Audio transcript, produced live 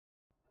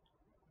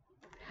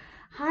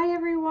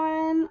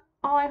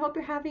Oh, I hope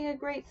you're having a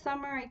great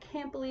summer. I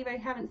can't believe I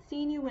haven't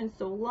seen you in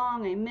so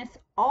long. I miss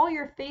all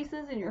your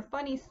faces and your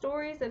funny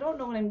stories. I don't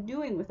know what I'm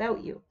doing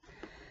without you.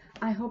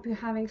 I hope you're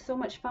having so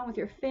much fun with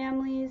your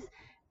families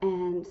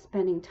and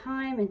spending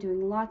time and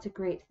doing lots of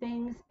great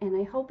things. And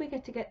I hope we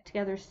get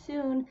together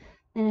soon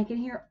and I can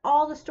hear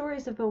all the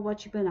stories about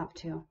what you've been up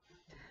to.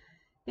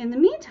 In the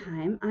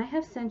meantime, I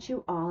have sent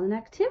you all an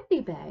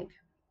activity bag.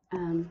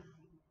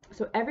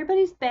 So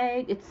everybody's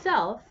bag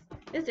itself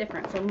is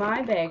different. So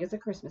my bag is a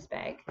Christmas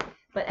bag,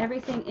 but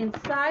everything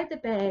inside the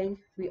bag,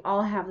 we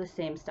all have the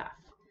same stuff.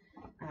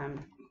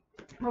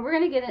 Well, we're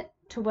going to get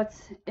to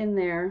what's in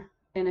there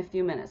in a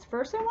few minutes.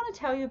 First, I want to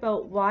tell you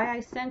about why I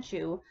sent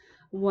you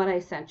what I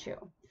sent you.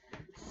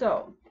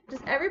 So, does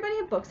everybody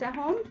have books at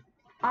home?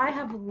 I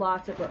have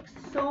lots of books.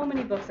 So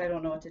many books, I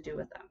don't know what to do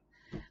with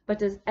them. But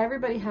does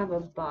everybody have a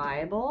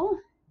Bible?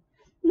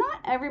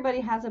 Not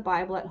everybody has a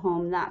Bible at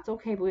home. That's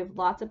okay, but we have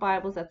lots of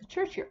Bibles at the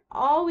church. You're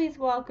always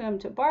welcome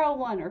to borrow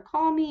one or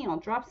call me and I'll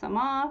drop some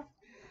off.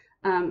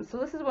 So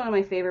this is one of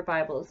my favorite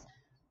Bibles,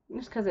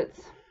 just because it's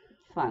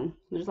fun.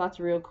 There's lots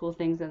of real cool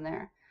things in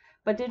there.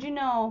 But did you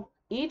know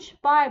each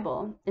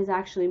Bible is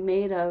actually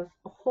made of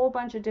a whole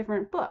bunch of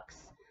different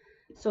books?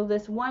 So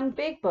this one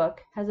big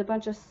book has a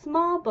bunch of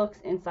small books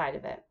inside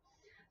of it.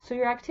 So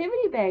your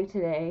activity bag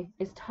today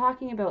is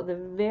talking about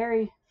the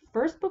very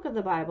first book of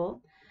the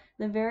Bible,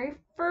 the very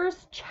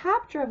first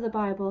chapter of the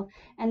Bible,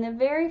 and the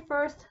very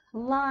first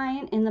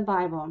line in the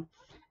Bible.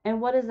 And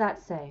what does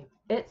that say?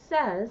 It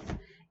says,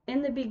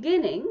 in the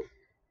beginning,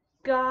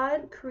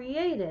 God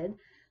created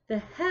the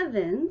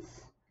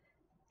heavens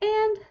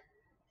and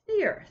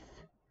the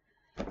earth.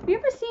 Have you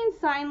ever seen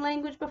sign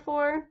language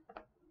before?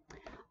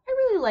 I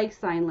really like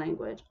sign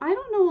language. I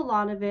don't know a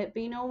lot of it,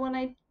 but you know, when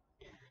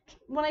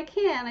I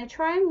can, I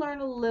try and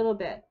learn a little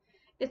bit.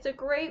 It's a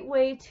great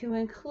way to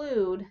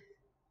include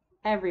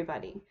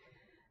everybody.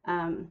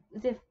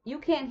 If you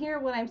can't hear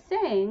what I'm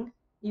saying,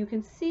 you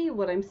can see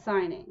what I'm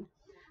signing.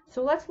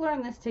 So let's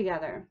learn this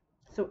together.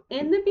 So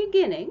in the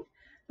beginning,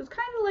 it's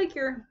kind of like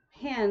your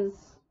hands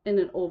in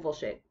an oval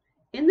shape.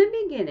 In the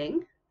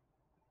beginning,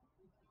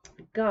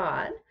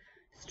 God,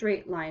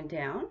 straight line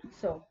down,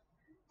 so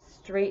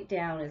straight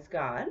down is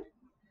God,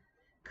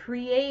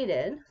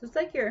 created, so it's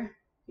like you're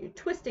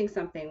twisting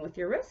something with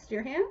your wrist,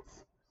 your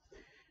hands,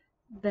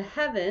 the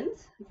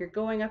heavens, you're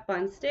going up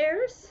on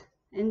stairs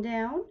and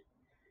down,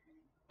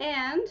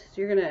 and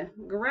so you're going to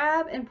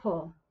grab and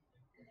pull,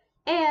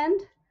 and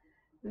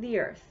the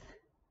earth.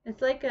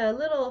 It's like a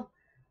little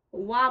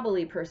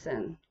wobbly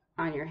person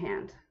on your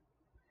hand.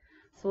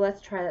 So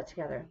let's try that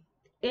together.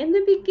 In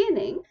the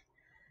beginning,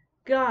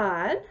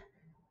 God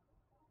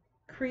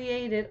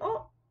created,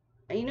 oh,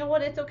 you know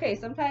what, it's okay.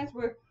 Sometimes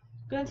we're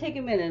going to take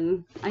a minute,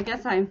 and I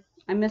guess I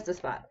missed a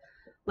spot.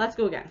 Let's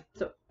go again.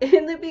 So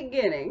in the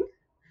beginning,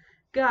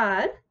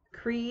 God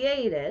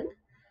created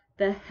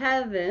the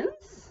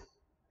heavens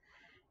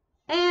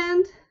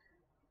and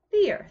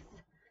the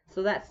earth.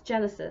 So that's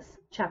Genesis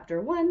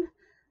chapter 1,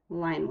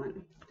 line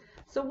 1.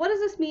 So what does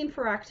this mean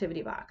for our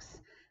activity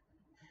box?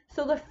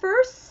 So the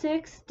first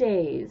 6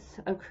 days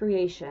of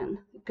creation,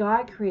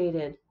 God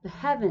created the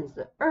heavens,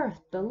 the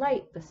earth, the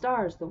light, the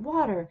stars, the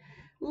water,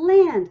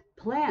 land,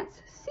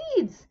 plants,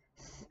 seeds,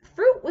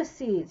 fruit with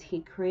seeds.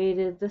 He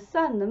created the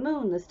sun, the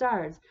moon, the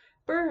stars,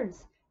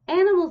 birds,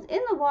 animals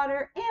in the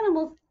water,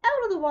 animals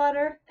out of the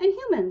water, and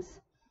humans.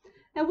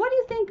 And what do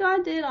you think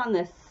God did on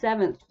the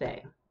 7th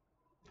day?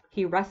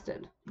 He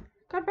rested.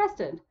 God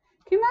rested.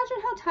 Can you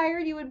imagine how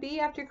tired you would be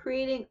after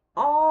creating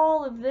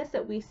all of this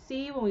that we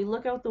see when we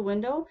look out the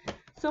window?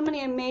 So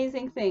many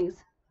amazing things.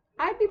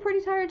 I'd be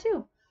pretty tired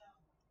too.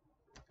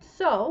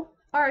 So,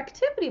 our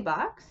activity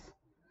box,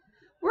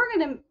 we're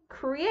going to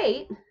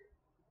create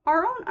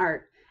our own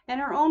art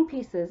and our own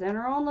pieces and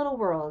our own little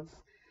worlds.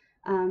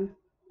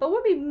 But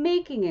we'll be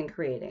making and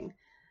creating.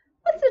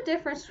 What's the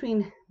difference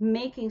between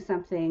making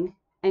something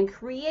and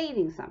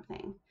creating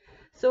something?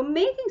 So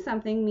making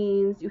something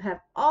means you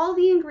have all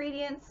the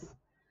ingredients,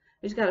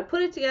 you just got to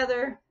put it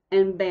together,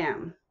 and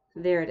bam,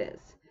 there it is.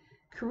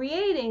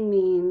 Creating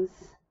means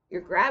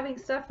you're grabbing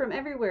stuff from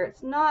everywhere.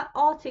 It's not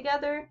all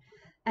together,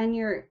 and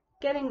you're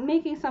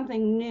making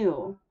something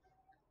new.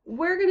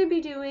 We're going to be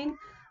doing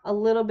a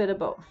little bit of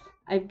both.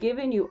 I've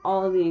given you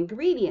all the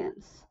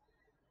ingredients,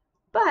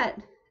 but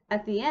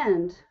at the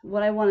end,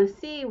 what I want to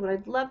see, what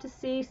I'd love to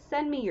see,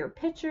 send me your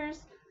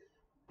pictures,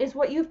 is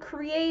what you've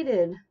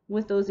created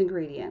with those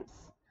ingredients.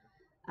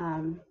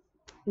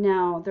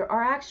 Now, there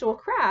are actual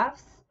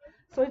crafts,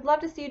 so I'd love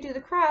to see you do the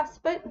crafts,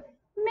 but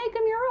make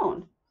them your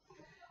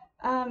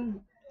own.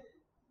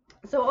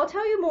 So I'll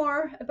tell you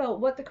more about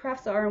what the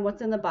crafts are and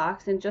what's in the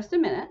box in just a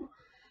minute.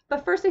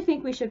 But first, I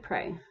think we should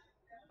pray.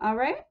 All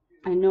right?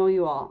 I know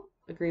you all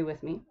agree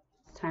with me.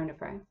 It's time to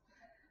pray.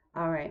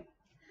 All right.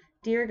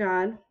 Dear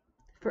God,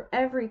 for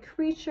every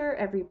creature,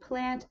 every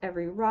plant,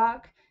 every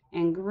rock,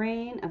 and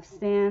grain of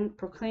sand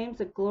proclaims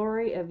the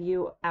glory of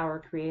you, our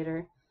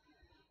Creator.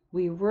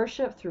 We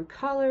worship through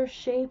colors,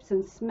 shapes,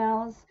 and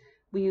smells.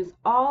 We use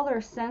all our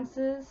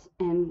senses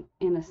and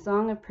in a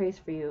song of praise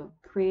for you,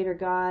 Creator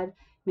God,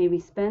 May we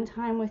spend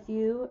time with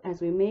you as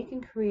we make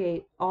and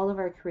create all of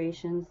our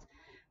creations.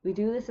 We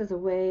do this as a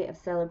way of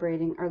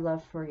celebrating our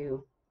love for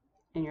you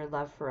and your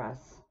love for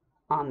us.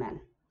 Amen.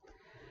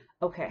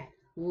 Okay,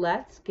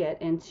 let's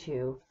get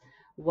into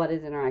what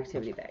is in our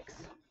activity bags.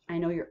 I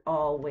know you're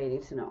all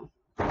waiting to know.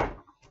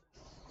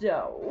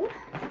 So,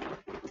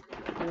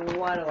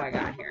 what do I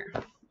got here?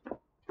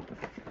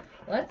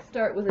 Let's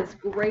start with this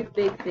great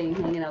big thing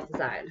hanging out the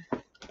side.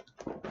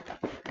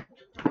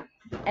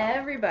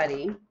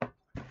 Everybody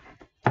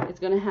is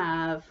going to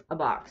have a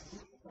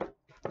box.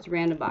 It's a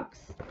random box.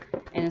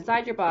 And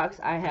inside your box,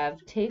 I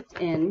have taped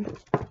in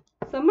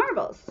some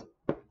marbles.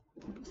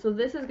 So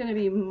this is going to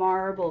be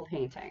marble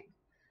painting.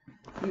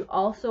 You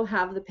also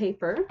have the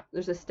paper.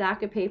 There's a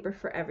stack of paper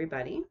for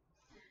everybody.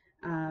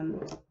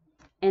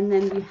 And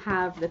then we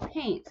have the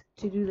paint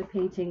to do the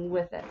painting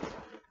with it.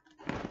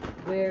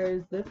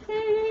 Where's the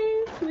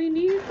paint? We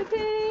need the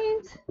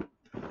paint.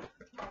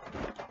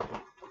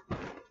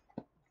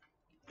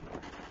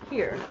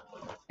 Here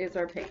is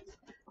our paint.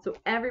 So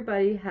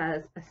everybody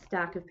has a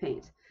stack of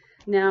paint.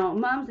 Now,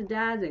 moms and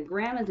dads and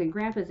grandmas and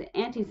grandpas and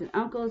aunties and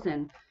uncles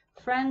and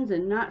friends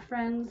and not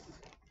friends,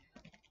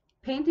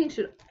 painting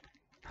should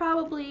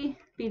probably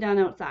be done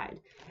outside.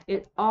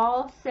 It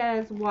all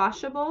says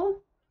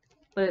washable,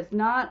 but it's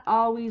not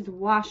always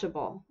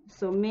washable.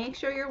 So make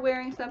sure you're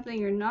wearing something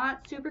you're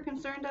not super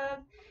concerned of.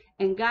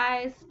 And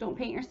guys, don't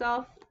paint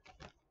yourself.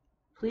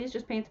 Please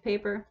just paint the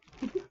paper.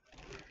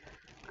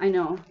 I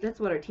know,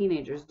 that's what our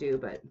teenagers do,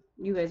 but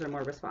you guys are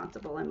more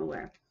responsible, I'm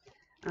aware.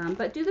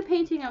 But do the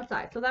painting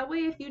outside. So that way,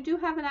 if you do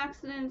have an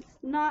accident, it's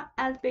not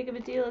as big of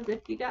a deal as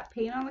if you got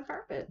paint on the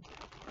carpet.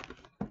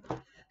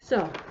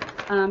 So,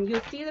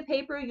 you'll see the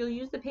paper. You'll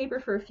use the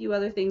paper for a few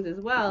other things as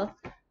well.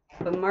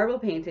 But marble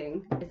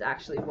painting is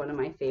actually one of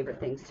my favorite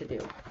things to do.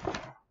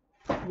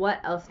 What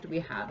else do we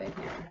have in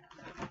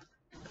here?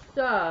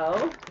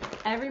 So,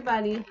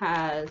 everybody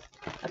has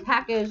a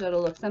package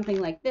that'll look something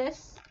like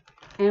this.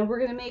 And we're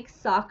going to make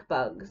sock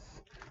bugs.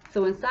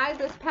 So inside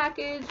this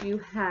package, you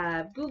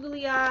have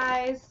googly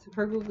eyes,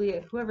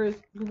 whoever's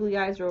googly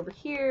eyes are over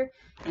here,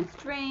 and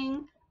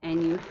string,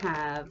 and you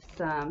have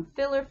some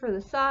filler for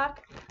the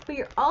sock. But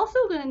you're also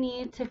going to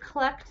need to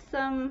collect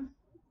some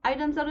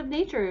items out of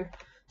nature.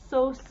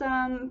 So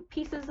some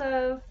pieces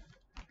of,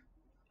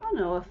 I don't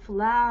know, a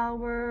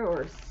flower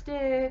or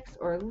sticks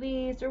or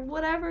leaves or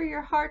whatever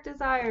your heart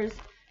desires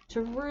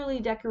to really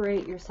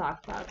decorate your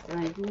sock bugs. And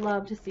I'd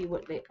love to see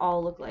what they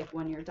all look like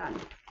when you're done.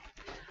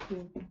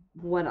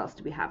 What else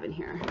do we have in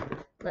here?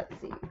 Let's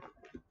see.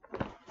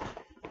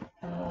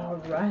 All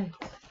right.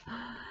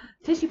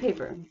 Tissue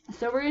paper.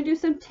 So we're going to do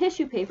some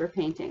tissue paper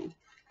painting.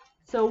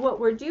 So what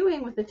we're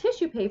doing with the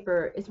tissue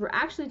paper is we're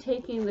actually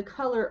taking the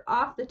color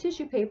off the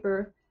tissue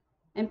paper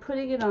and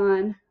putting it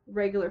on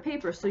regular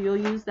paper. So you'll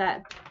use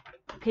that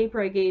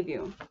paper I gave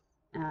you.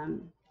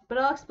 But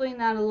I'll explain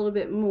that a little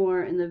bit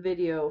more in the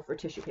video for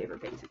tissue paper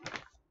painting.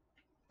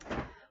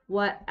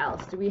 What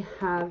else do we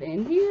have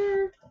in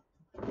here?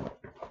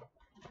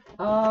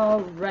 All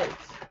right.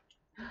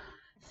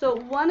 So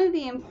one of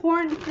the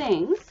important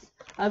things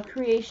of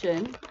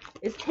creation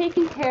is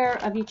taking care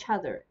of each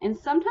other. And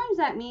sometimes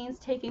that means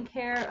taking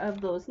care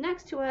of those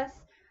next to us.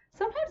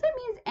 Sometimes that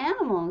means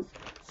animals.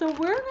 So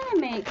we're going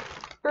to make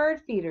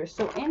bird feeders.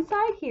 So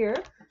inside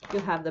here,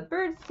 you'll have the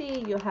bird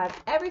seed, you'll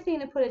have everything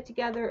to put it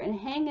together and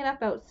hang it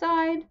up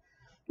outside.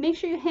 Make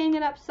sure you hang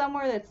it up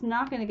somewhere that's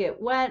not going to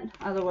get wet,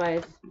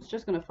 otherwise it's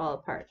just going to fall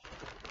apart.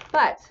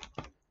 But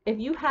if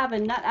you have a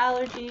nut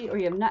allergy or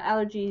you have nut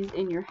allergies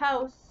in your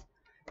house,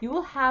 you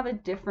will have a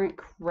different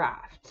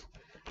craft.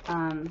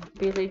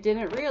 Because I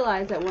didn't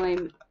realize that when I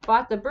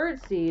bought the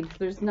bird seed,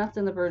 there's nuts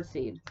in the bird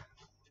seed.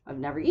 I've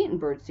never eaten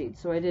bird seed,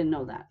 so I didn't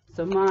know that.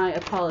 So my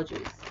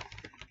apologies.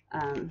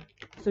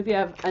 So if you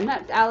have a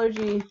nut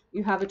allergy,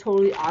 you have a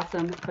totally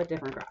awesome but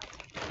different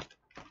craft.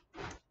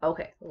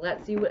 Okay,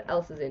 let's see what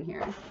else is in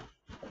here.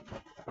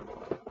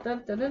 Da,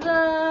 da, da,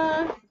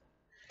 da.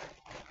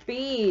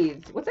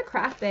 Beads. What's a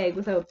craft bag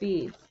without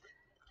beads?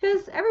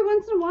 Because every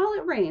once in a while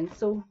it rains,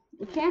 so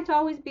we can't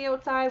always be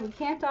outside, we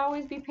can't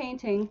always be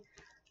painting,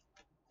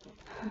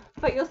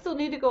 but you'll still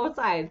need to go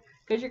outside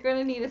because you're going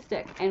to need a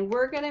stick. And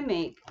we're going to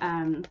make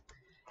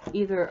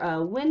either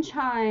a wind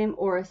chime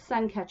or a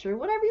sun catcher,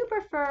 whatever you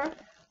prefer.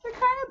 They're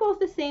kind of both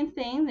the same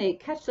thing. They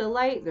catch the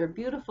light, they're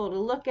beautiful to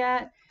look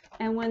at,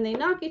 and when they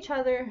knock each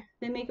other,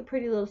 they make a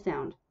pretty little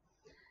sound.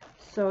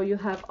 So you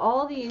have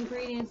all the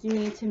ingredients you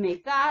need to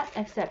make that,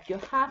 except you'll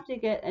have to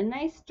get a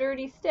nice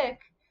sturdy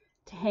stick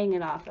to hang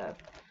it off of.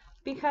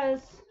 Because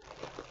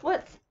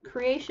what's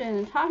creation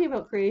and talking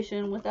about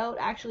creation without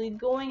actually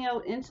going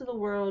out into the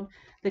world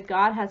that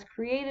God has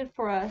created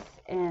for us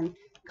and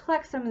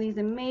collect some of these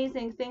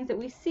amazing things that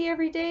we see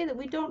every day that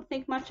we don't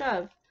think much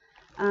of.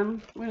 We're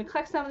going to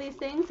collect some of these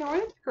things and we're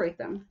going to decorate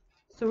them.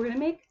 So we're going to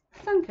make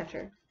a sun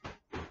catcher.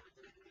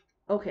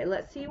 Okay,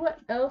 let's see what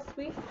else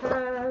we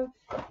have.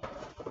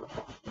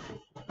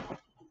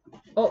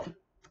 Oh,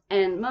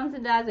 and moms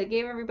and dads, I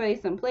gave everybody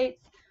some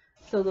plates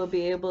so they'll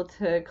be able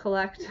to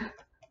collect.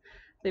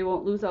 They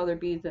won't lose all their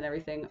beads and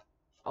everything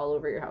all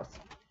over your house.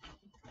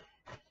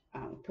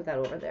 Put that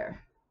over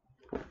there.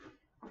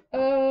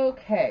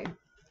 Okay.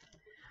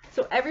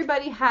 So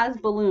everybody has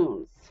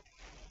balloons.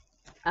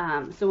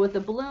 So with the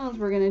balloons,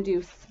 we're going to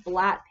do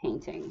splat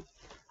painting.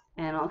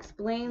 And I'll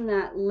explain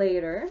that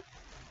later.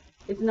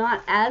 It's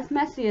not as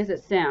messy as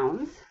it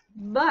sounds,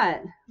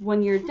 but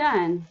when you're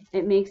done,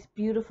 it makes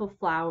beautiful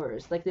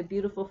flowers, like the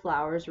beautiful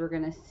flowers we're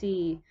going to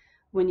see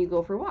when you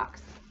go for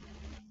walks.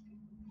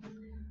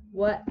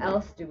 What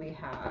else do we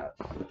have?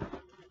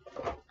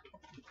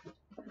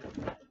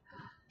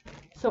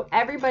 So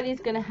everybody's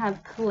going to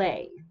have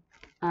clay.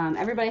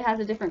 Everybody has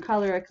a different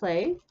color of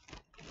clay,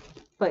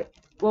 but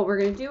what we're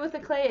going to do with the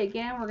clay,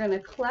 again, we're going to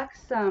collect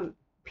some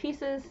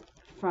pieces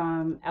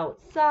from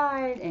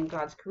outside and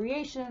God's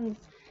creations,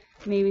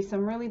 maybe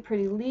some really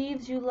pretty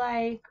leaves you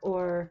like,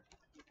 or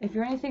if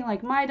you're anything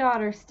like my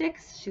daughter,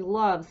 sticks. She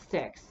loves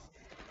sticks.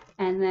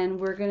 And then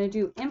we're going to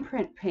do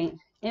imprint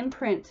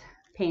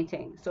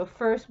painting. So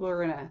first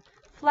we're going to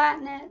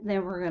flatten it,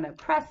 then we're going to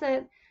press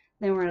it,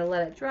 then we're going to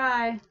let it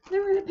dry, then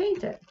we're going to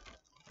paint it.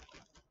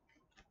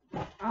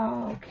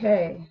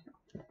 Okay,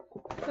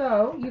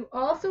 so you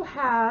also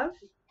have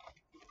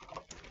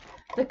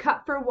the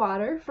cup for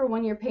water for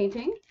when you're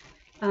painting,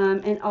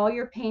 and all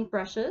your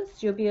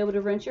paintbrushes. You'll be able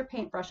to rinse your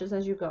paintbrushes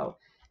as you go.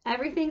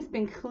 Everything's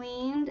been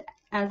cleaned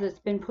as it's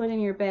been put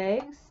in your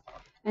bags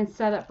and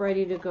set up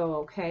ready to go,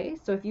 okay?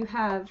 So if you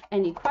have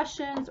any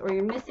questions or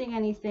you're missing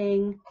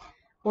anything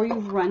or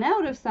you've run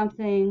out of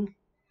something,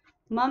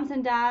 mums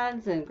and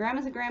dads and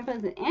grandmas and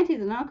grandpas and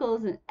aunties and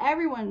uncles and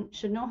everyone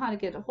should know how to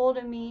get a hold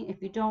of me.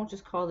 If you don't,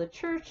 just call the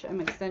church.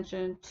 I'm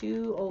extension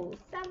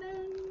 207,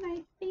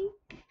 I think.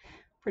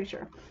 Pretty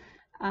sure.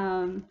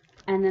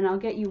 And then I'll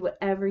get you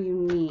whatever you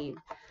need.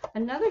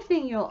 Another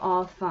thing you'll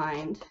all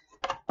find,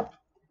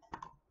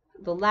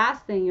 the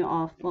last thing you'll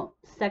all, well,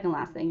 second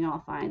last thing you'll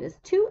all find is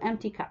 2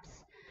 empty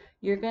cups.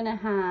 You're going to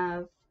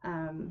have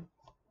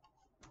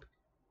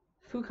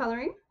food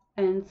coloring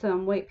and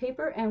some white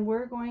paper, and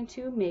we're going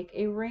to make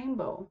a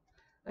rainbow,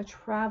 a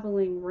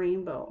traveling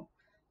rainbow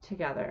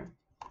together.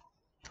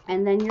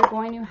 And then you're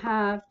going to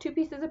have 2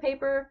 pieces of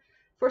paper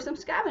for some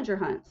scavenger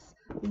hunts.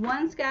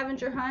 One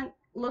scavenger hunt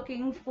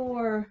looking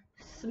for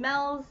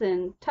smells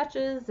and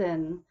touches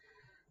and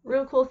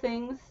real cool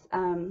things,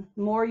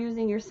 more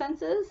using your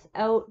senses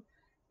out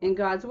in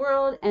God's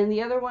world, and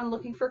the other one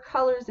looking for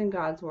colors in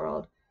God's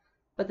world.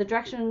 But the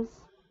directions,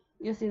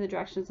 you'll see the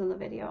directions in the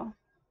video.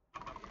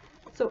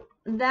 So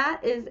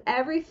that is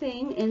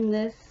everything in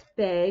this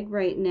bag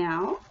right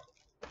now.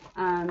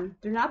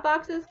 They're not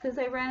boxes because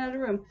I ran out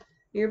of room.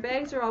 Your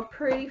bags are all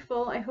pretty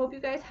full. I hope you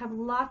guys have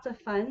lots of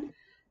fun.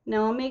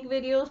 Now I'll make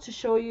videos to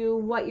show you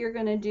what you're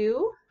going to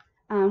do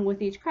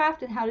with each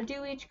craft and how to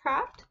do each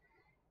craft.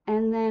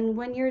 And then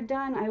when you're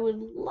done, I would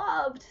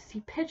love to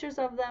see pictures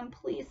of them.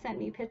 Please send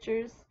me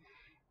pictures.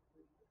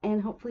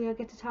 And hopefully I'll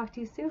get to talk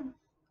to you soon.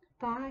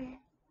 Bye.